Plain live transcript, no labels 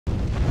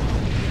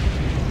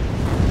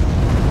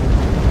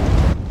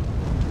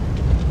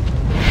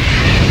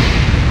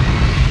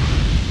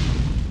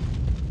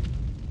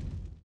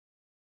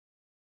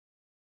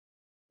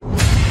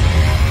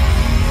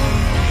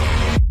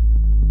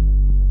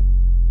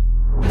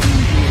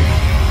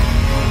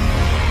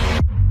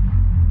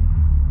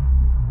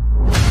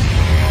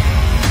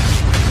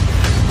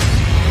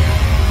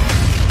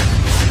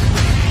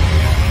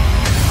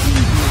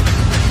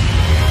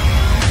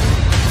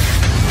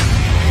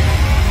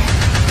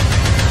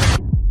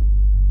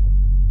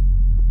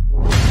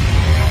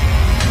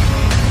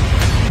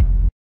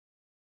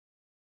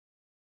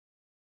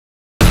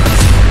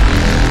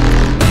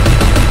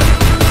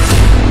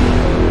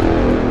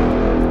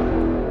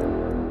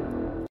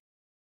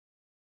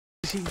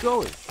is he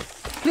going?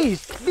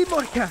 Please, be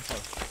more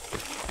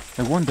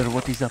careful. I wonder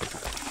what he's up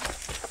to.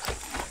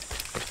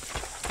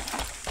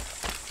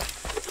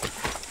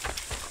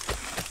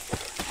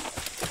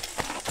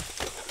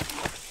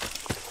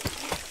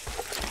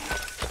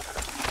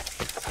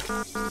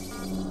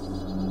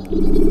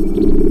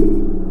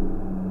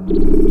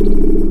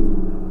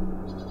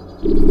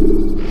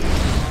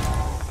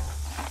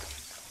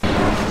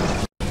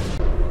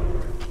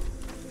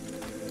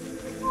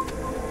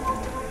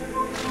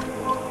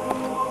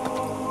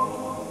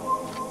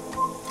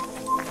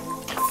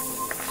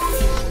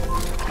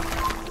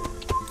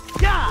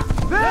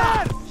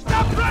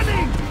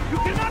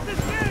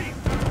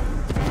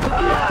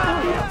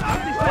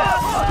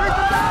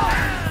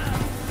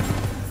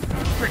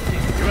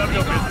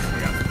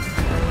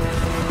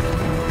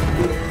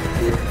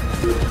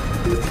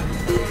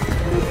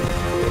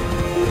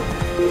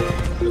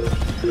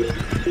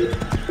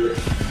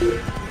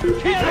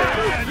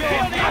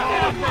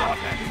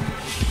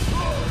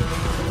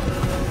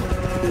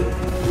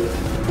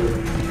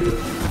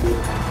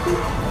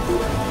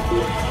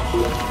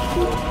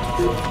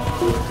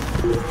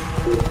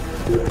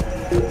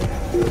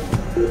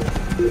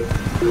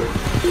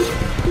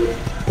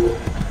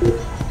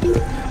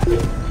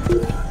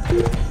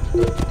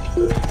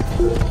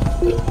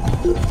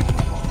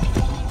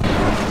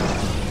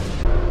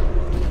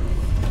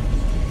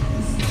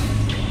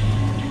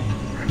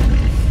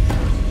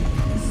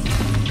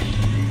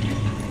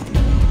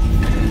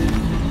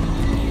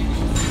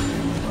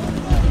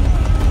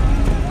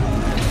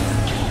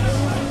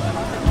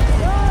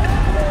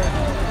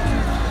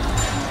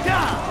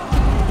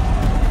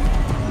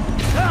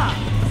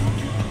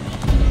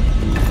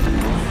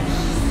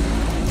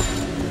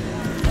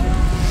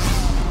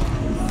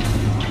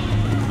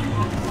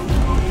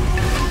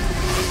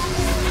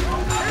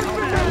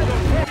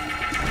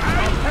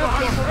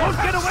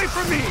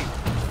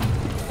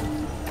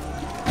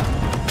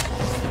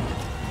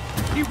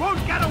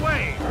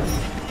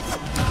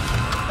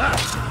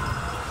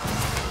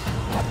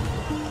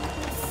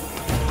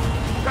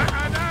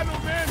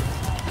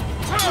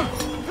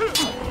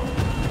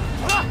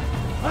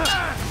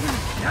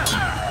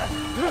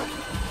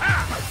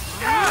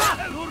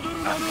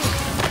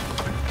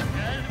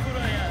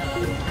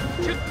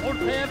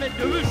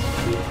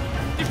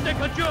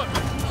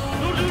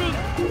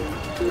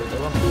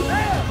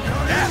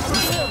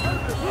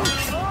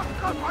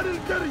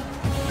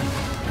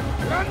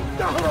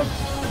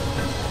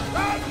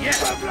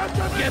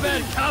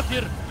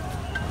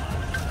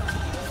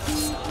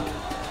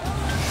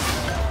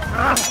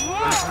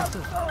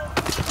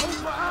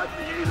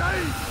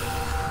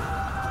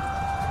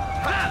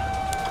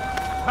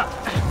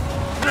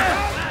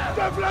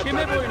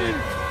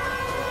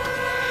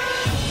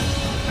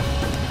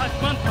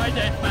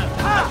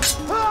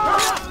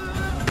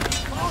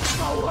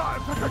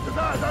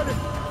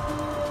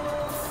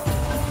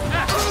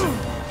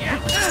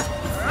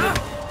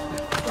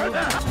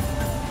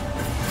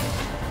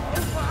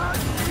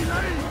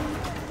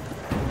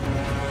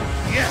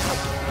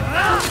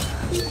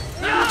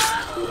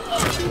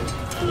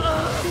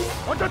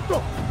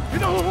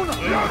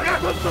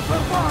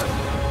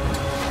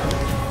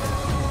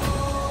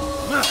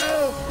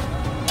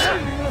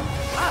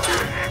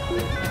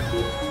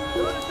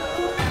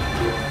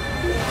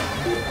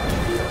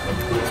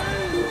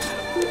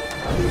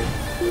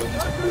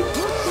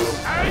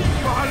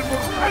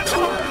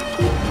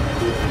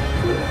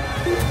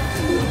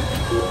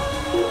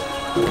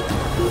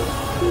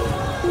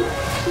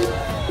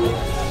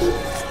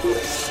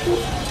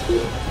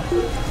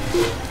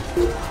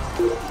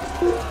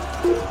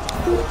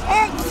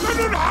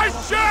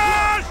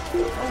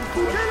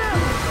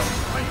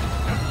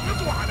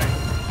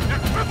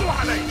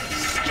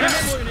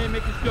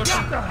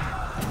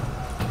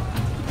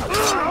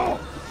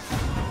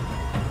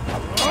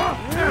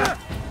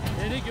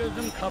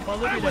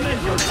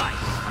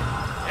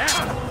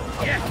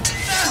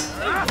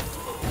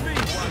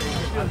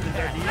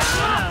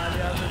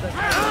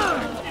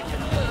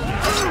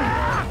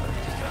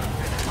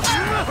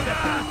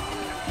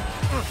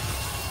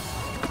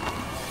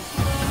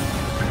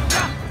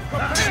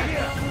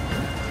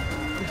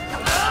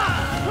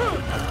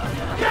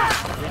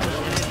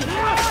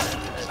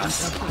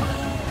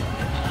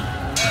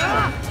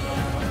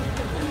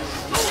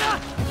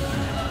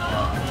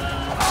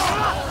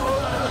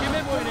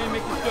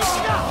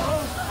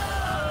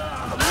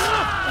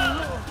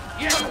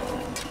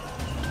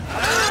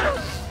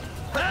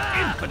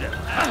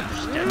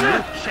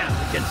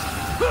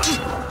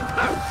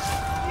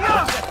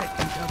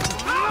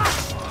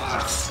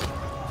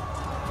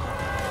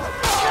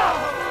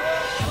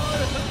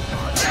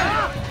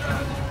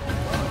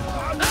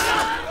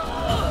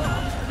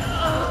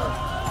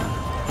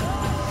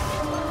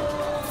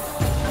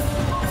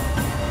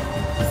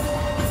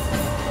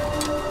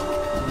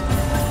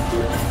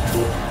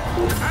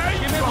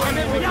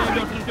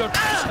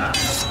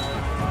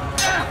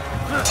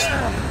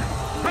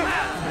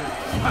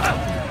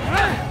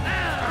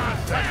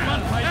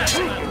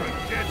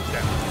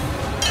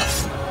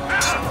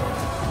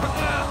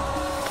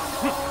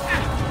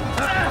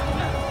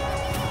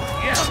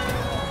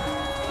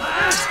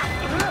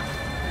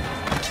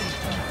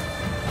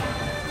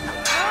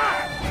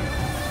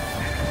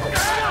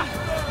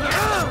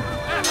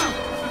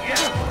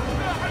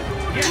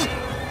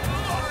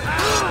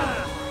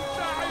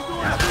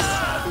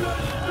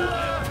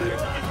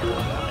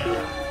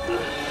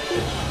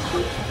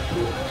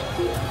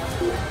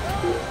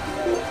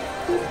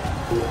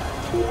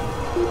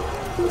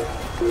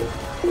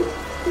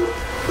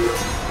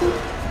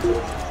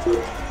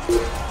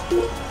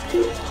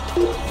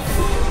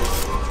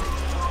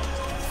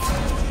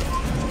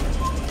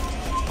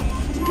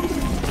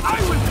 I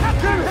will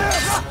capture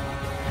him!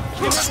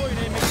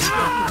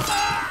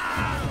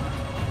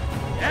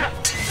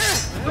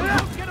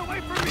 Don't get away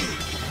from me!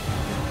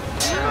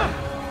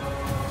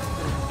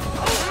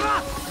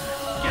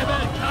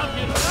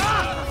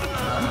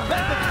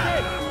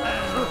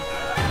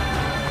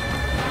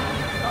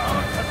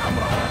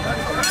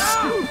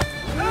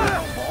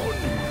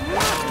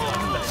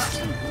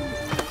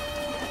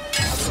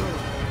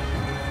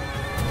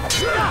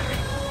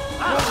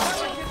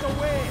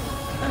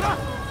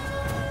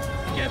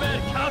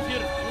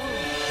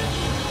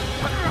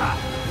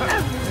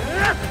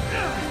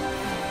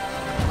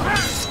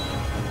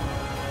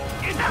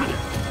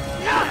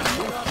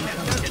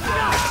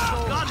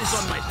 God is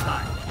on my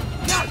side.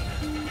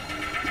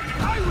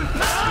 I will.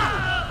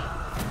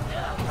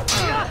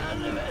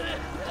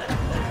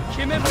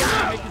 Kime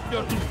vurmak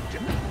istiyorsun?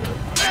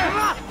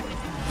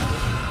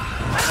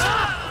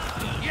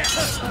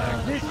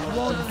 This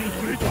won't be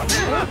good.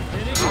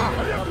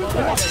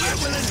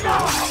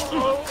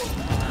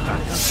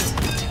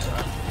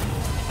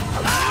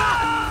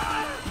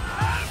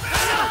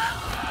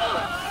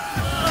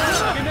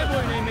 Kime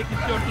boyun eğmek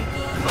istiyorsun?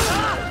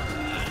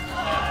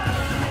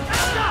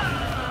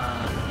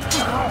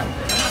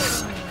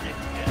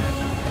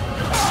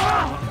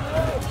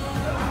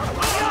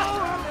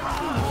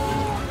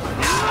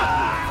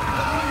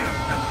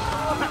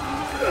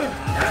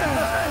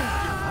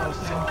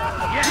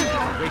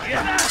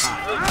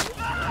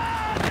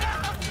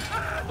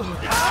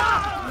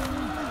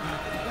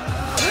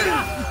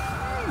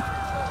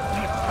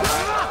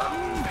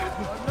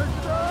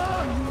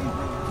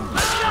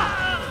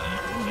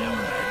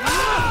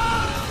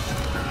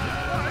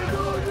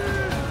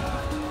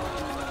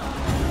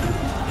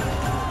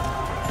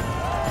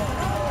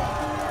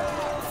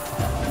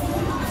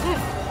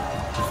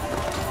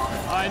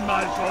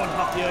 Einmal schon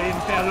habt ihr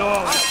ihn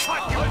verloren.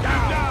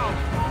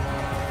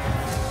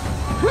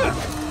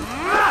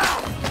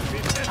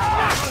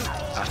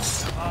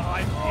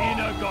 Ein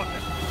Diener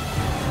Gottes.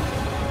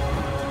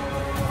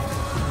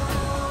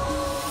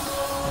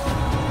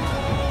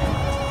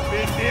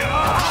 Bin wir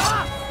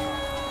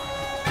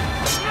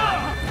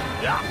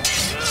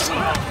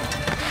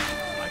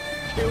I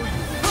kill you.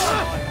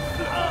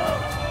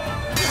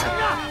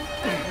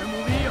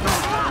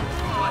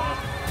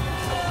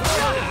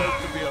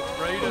 To be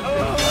afraid of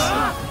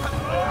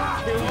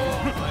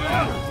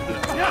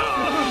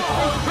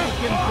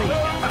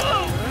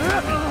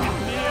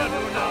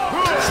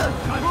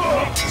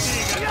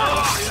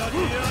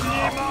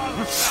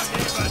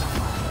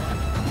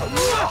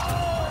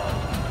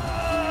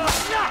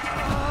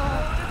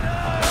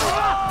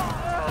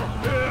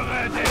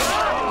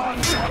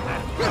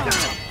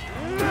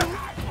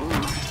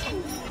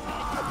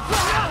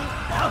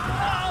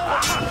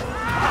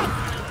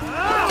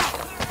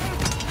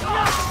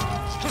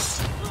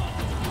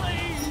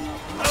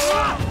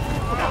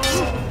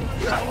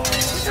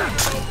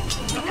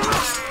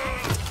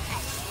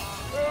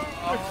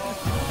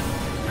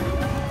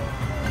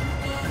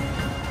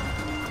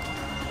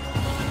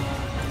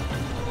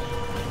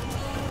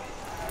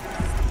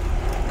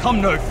Come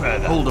no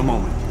further. Hold a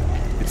moment.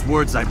 It's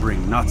words I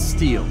bring, not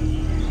steel.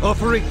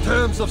 Offering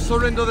terms of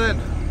surrender then?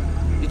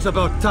 It's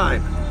about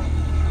time.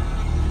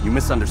 You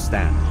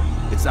misunderstand.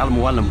 It's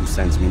Al-Mualim who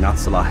sends me, not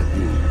Salah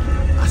ad-Din.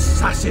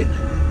 Assassin!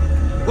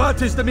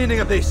 What is the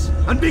meaning of this?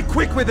 And be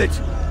quick with it!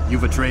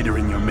 You've a traitor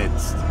in your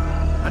midst.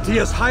 And he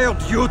has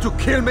hired you to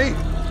kill me?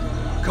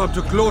 Come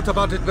to gloat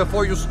about it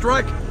before you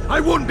strike? I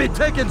wouldn't be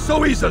taken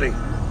so easily!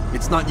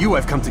 It's not you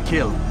I've come to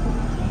kill.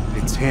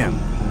 It's him.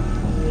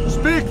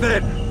 Speak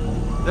then!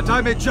 That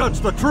I may judge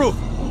the truth!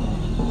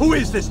 Who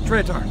is this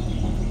traitor?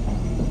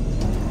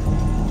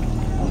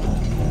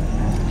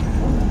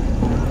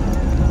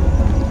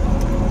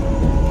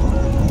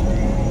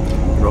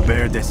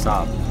 Robert de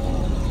Sable.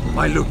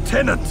 My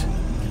lieutenant!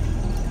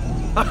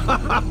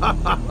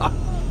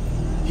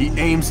 He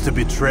aims to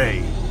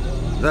betray.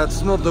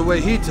 That's not the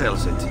way he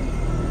tells it.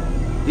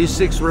 He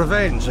seeks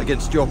revenge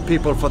against your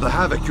people for the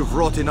havoc you've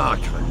wrought in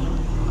Acre.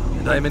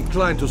 And I am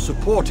inclined to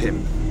support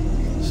him.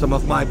 Some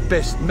of my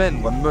best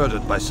men were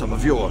murdered by some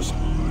of yours.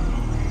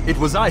 It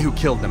was I who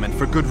killed them, and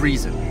for good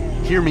reason.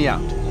 Hear me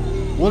out.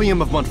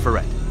 William of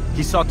Montferrat.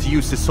 He sought to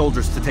use his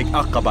soldiers to take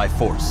Acre by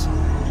force.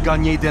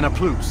 Gagné de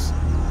Naplouse.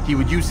 He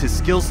would use his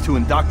skills to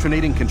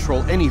indoctrinate and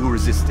control any who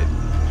resisted.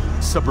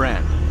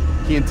 Sabran.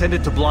 He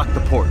intended to block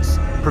the ports,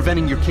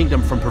 preventing your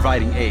kingdom from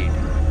providing aid.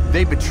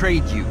 They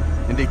betrayed you,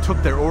 and they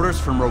took their orders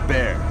from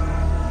Robert.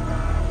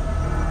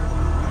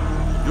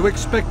 You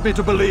expect me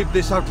to believe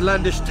this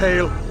outlandish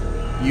tale?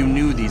 You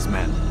knew these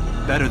men,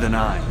 better than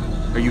I.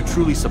 Are you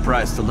truly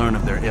surprised to learn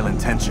of their ill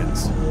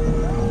intentions?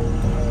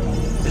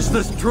 Is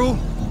this true?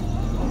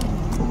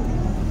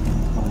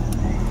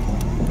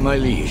 My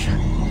liege,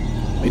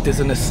 it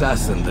is an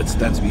assassin that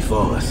stands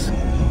before us.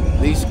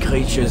 These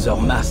creatures are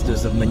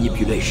masters of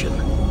manipulation.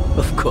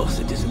 Of course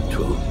it isn't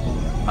true.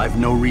 I've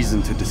no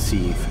reason to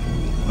deceive.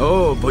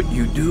 Oh, but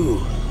you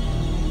do.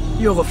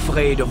 You're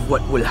afraid of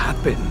what will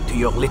happen to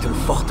your little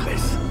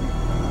fortress.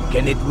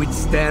 Can it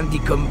withstand the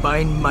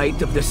combined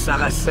might of the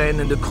Saracen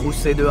and the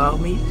Crusader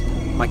armies?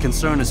 My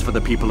concern is for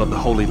the people of the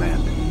Holy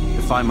Land.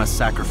 If I must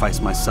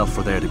sacrifice myself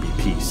for there to be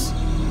peace,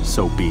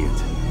 so be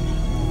it.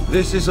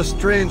 This is a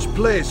strange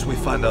place we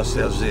find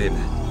ourselves in.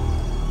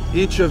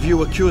 Each of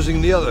you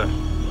accusing the other.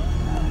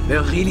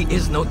 There really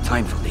is no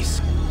time for this.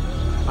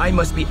 I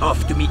must be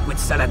off to meet with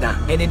Saladin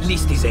and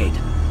enlist his aid.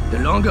 The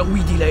longer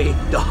we delay,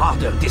 the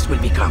harder this will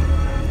become.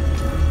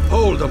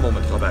 Hold a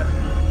moment, Robert.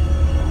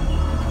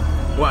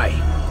 Why?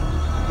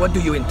 What do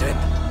you intend?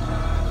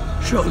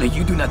 Surely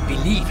you do not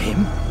believe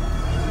him?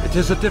 It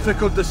is a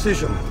difficult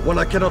decision, one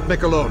I cannot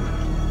make alone.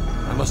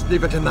 I must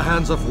leave it in the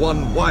hands of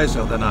one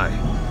wiser than I.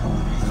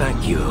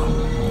 Thank you.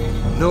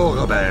 No,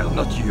 Robert,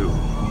 not you.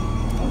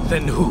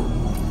 Then who?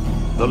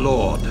 The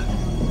Lord.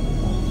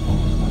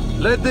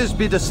 Let this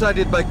be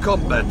decided by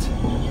combat.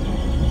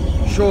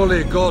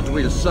 Surely God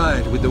will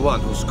side with the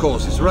one whose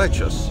cause is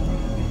righteous.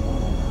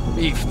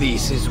 If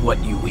this is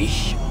what you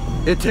wish,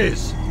 It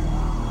is.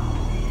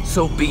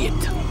 so be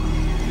it.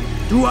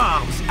 To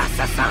arms,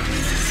 assassin!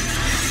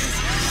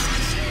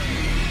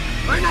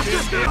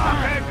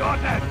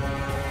 Vergotten!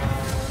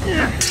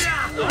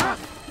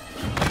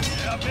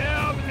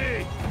 Erwerb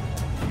nicht!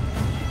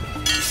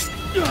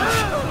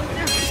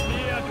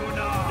 Mir, du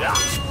Narr!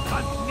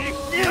 Kannst nicht!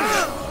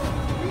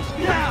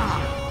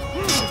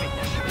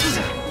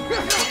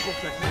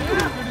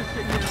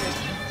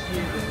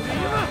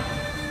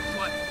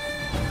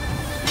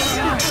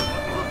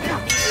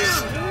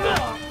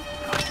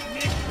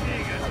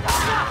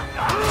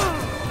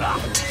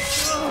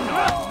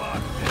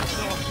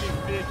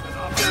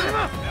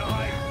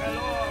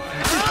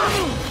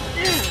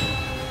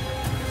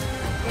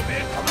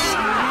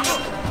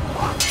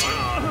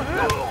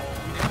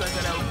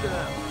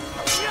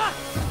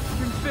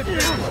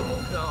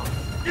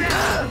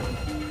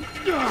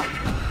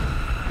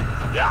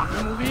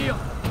 Mourir,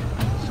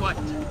 soit.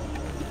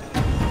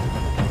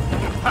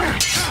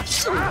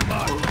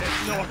 Mach es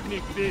noch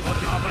nicht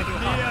wissen, aber du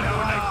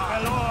hast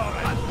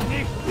verloren!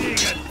 Nicht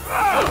siegen!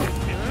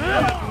 Mit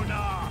mir, du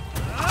Narr!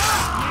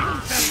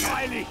 Nicht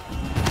vergeiligt!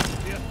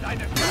 Du wirst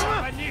deine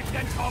Körper nicht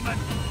entkommen!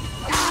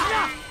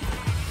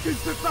 Tu ne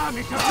peux pas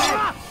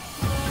m'échapper!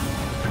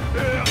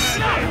 Höre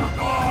den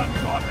Zorn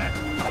Gottes!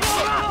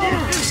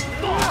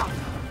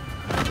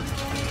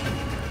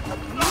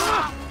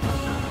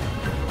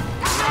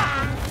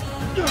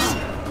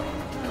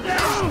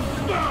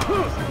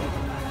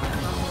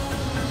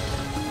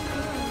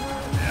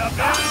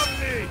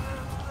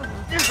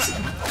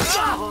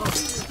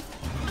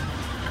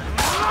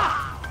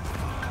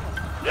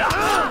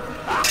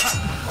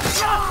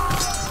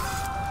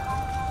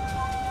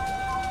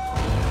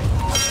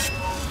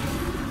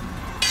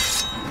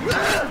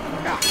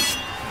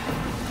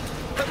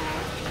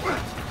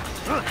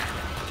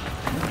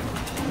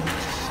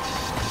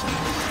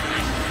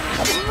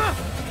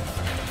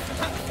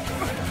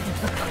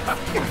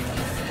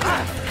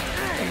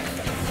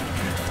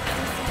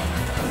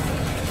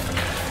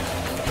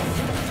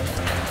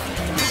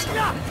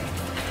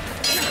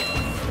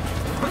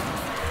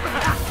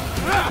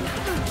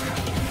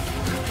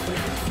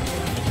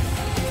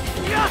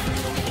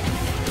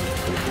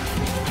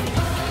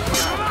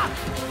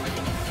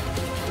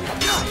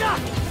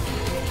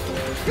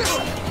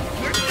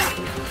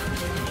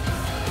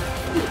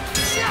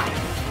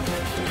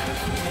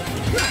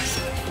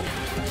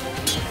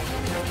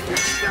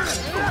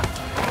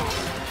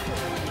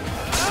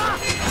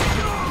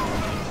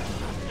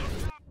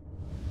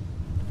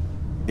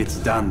 It's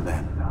done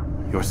then.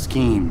 Your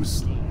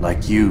schemes,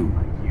 like you,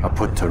 are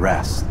put to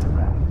rest.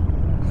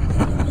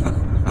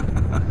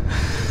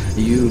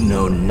 You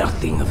know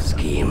nothing of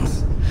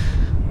schemes.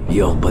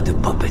 You're but a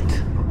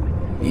puppet.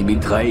 He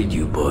betrayed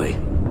you, boy.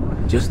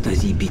 Just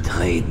as he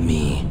betrayed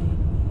me.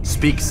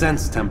 Speak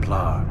sense,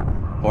 Templar.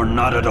 Or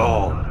not at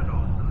all.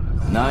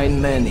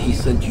 9 men he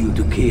sent you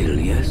to kill,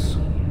 yes?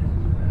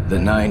 The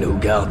 9 who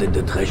guarded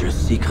the treasure's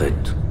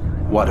secret.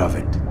 What of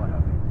it?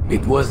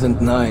 It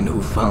wasn't 9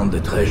 who found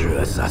the treasure,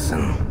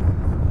 assassin.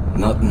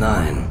 Not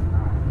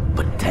 9,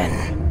 but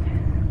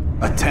 10.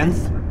 A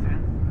 10th?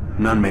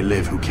 None may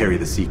live who carry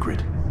the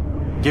secret.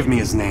 Give me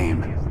his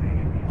name.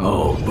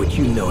 Oh, but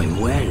you know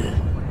him well.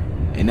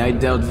 And I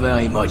doubt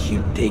very much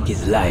you'd take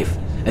his life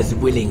as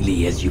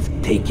willingly as you've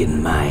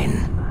taken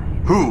mine.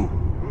 Who?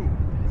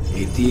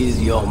 It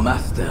is your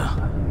master,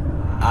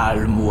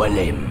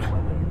 Al-Mualim.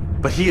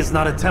 But he is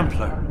not a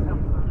Templar.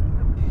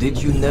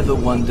 Did you never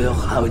wonder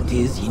how it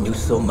is he knew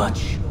so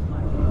much?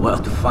 Where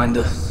to find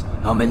us,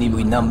 how many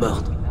we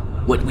numbered,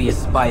 what we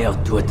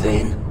aspired to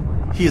attain?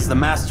 He is the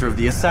master of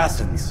the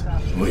assassins.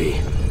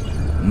 We,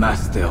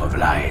 master of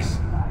lies.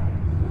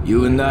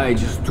 You and I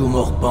just 2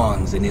 more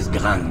pawns in his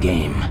grand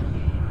game.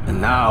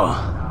 And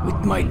now,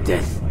 with my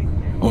death,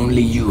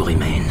 only you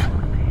remain.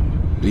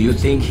 Do you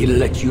think he'll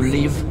let you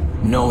live,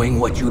 knowing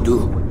what you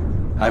do?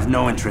 I've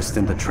no interest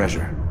in the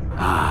treasure.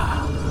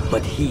 Ah,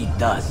 but he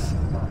does.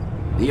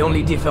 The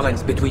only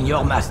difference between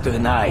your master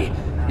and I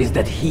is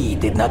that he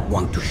did not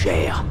want to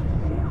share.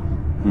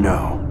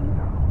 No.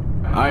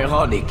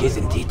 Ironic,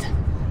 isn't it?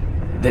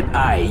 That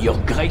I, your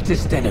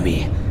greatest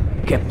enemy,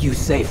 kept you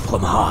safe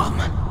from harm.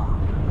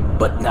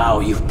 But now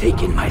you've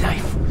taken my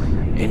life,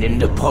 and in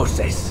the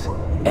process,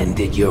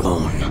 ended your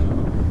own.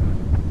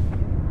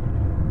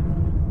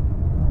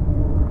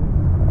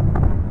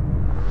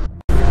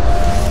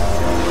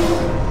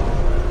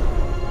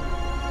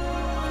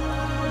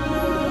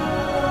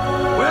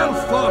 Well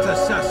fought,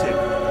 assassin.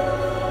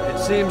 It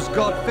seems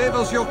God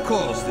favors your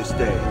cause this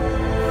day.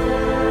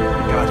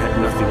 God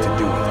had nothing to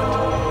do with it.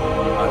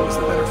 I was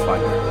the better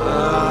fighter.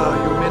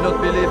 You may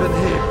not believe in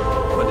him,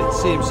 but it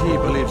seems he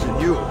believes in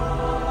you.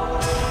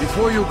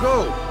 Before you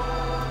go,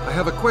 I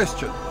have a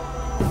question.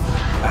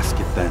 Ask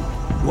it then.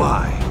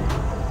 Why?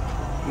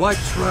 Why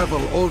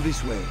travel all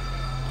this way?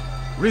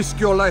 Risk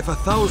your life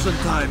 1,000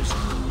 times,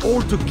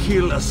 all to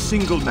kill a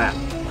single man?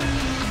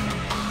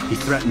 He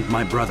threatened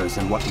my brothers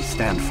and what we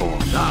stand for.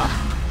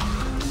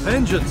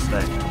 Vengeance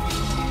then?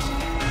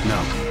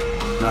 No,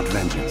 not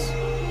vengeance.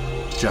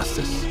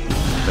 Justice,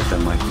 that there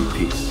might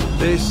be peace.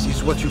 This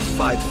is what you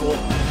fight for?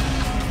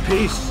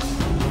 Peace?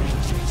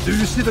 Do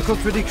you see the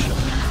contradiction?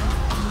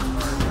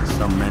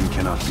 Some men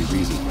cannot be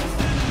reasoned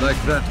with.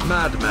 Like that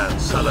madman,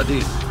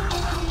 Saladin.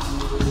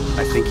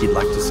 I think he'd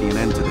like to see an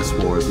end to this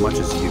war as much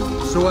as you.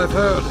 So I've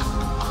heard,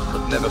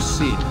 but never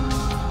seen.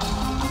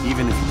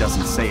 Even if he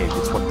doesn't say it,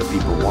 it's what the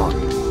people want.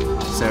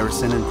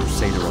 Saracen and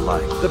Crusader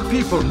alike. The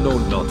people know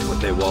not what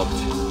they want.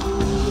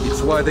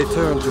 It's why they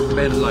turn to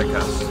men like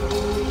us.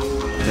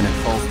 Then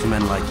it falls to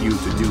men like you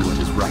to do what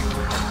is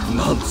right.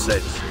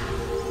 Nonsense.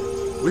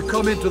 We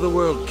come into the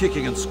world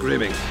kicking and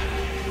screaming,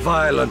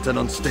 violent and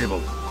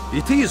unstable.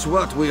 It is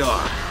what we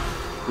are.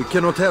 We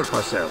cannot help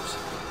ourselves.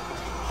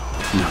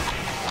 No.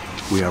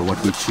 We are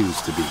what we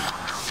choose to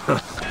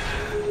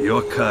be.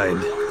 Your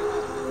kind.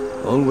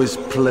 Always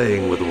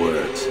playing with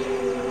words.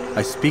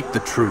 I speak the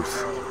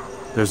truth.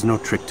 There's no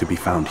trick to be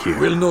found here.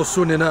 We'll know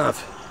soon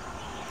enough.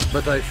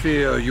 But I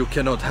fear you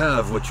cannot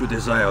have what you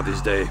desire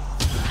this day.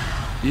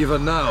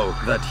 Even now,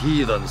 that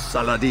heathen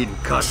Saladin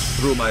cuts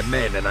through my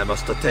men and I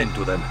must attend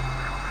to them.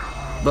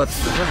 But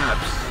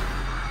perhaps,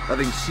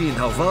 having seen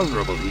how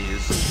vulnerable he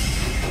is,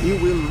 he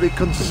will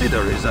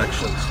reconsider his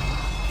actions.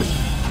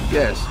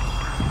 Yes,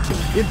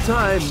 in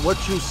time, what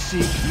you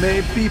seek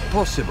may be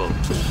possible.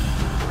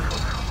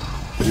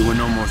 You were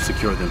no more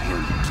secure than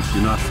him.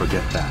 Do not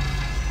forget that.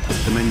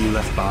 The men you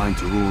left behind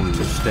to rule in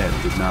your stead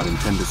did not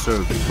intend to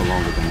serve you for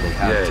longer than they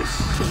had to.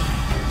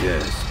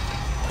 Yes.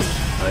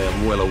 I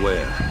am well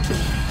aware.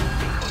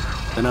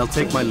 Then I'll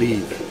take my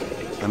leave.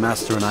 My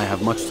master and I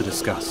have much to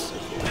discuss.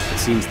 It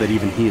seems that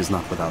even he is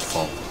not without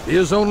fault. He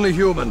is only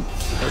human,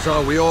 as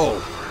are we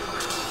all.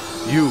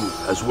 You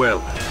as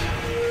well.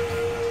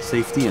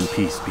 Safety and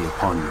peace be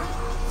upon you.